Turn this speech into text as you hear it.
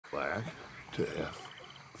Black to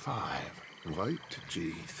F5. White to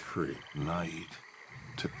G3. Knight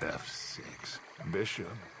to F6.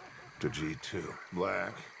 Bishop to G2.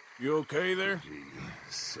 Black. You okay there?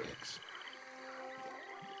 G6.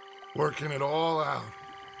 Working it all out.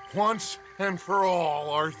 Once and for all,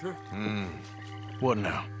 Arthur. What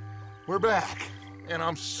now? We're back, and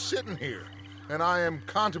I'm sitting here, and I am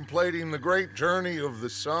contemplating the great journey of the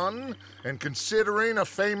sun and considering a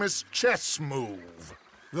famous chess move.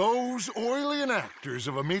 Those oily enactors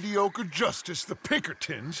of a mediocre justice, the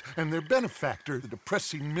Pinkertons, and their benefactor, the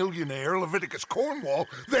depressing millionaire Leviticus Cornwall,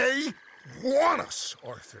 they want us,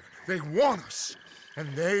 Arthur. They want us.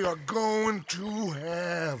 And they are going to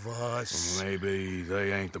have us. Maybe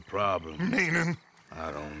they ain't the problem. Meaning?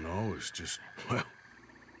 I don't know, it's just, well,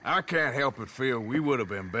 I can't help but feel we would have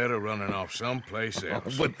been better running off someplace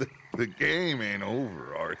else. But the game ain't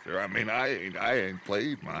over, Arthur. I mean, I ain't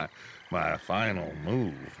played my final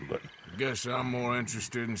move, but... Guess I'm more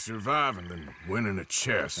interested in surviving than winning a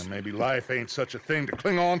chess. And maybe life ain't such a thing to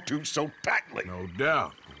cling on to so tightly. No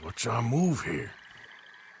doubt. What's our move here?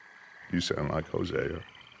 You sound like Hosea.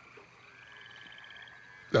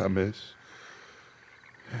 I miss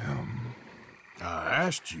him. I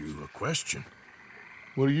asked you a question.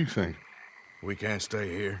 What do you think? We can't stay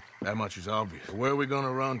here. That much is obvious. Where are we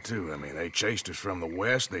gonna run to? I mean, they chased us from the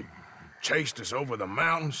west. They chased us over the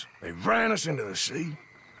mountains. They ran us into the sea.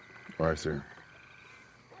 Arthur,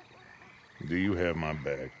 do you have my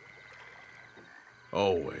back?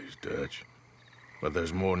 Always, Dutch. But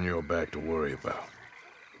there's more than your back to worry about.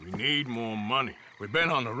 We need more money. We've been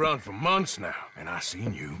on the run for months now, and I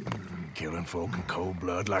seen you killing folk in cold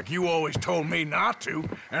blood like you always told me not to,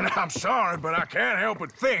 and I'm sorry, but I can't help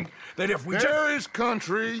but think that if we There is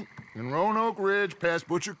country in Roanoke Ridge past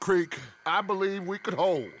Butcher Creek I believe we could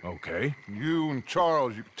hold. Okay. You and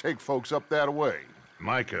Charles, you could take folks up that way.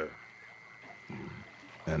 Micah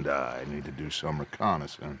and I need to do some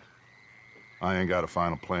reconnaissance. I ain't got a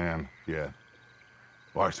final plan yet.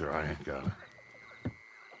 Arthur, I ain't got it.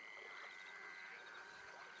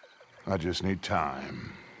 I just need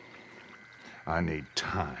time. I need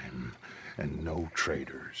time and no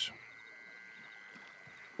traitors.